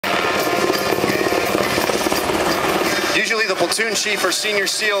platoon chief or senior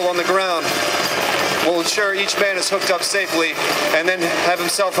SEAL on the ground will ensure each man is hooked up safely and then have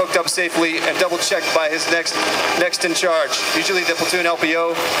himself hooked up safely and double checked by his next in charge, usually the platoon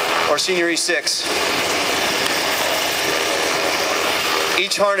LPO or senior E6.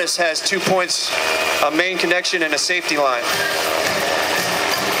 Each harness has 2 points, a main connection and a safety line.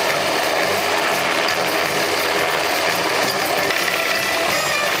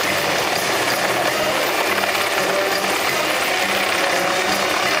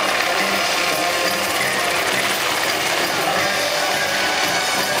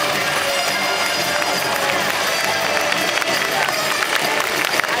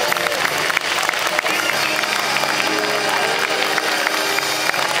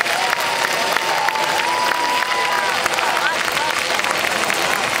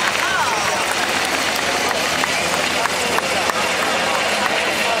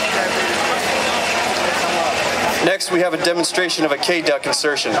 Next, we have a demonstration of a K-duck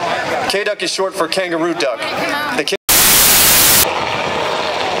insertion. K-duck is short for kangaroo duck.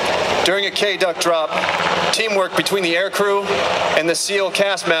 During a K-duck drop, teamwork between the aircrew and the SEAL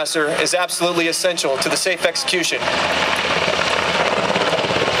cast master is absolutely essential to the safe execution.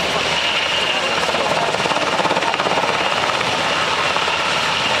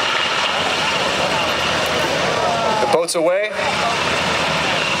 The boat's away.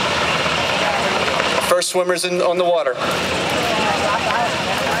 First swimmer's on the water.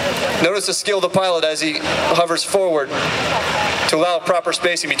 Notice the skill of the pilot as he hovers forward to allow proper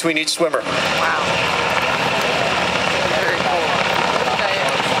spacing between each swimmer. Wow.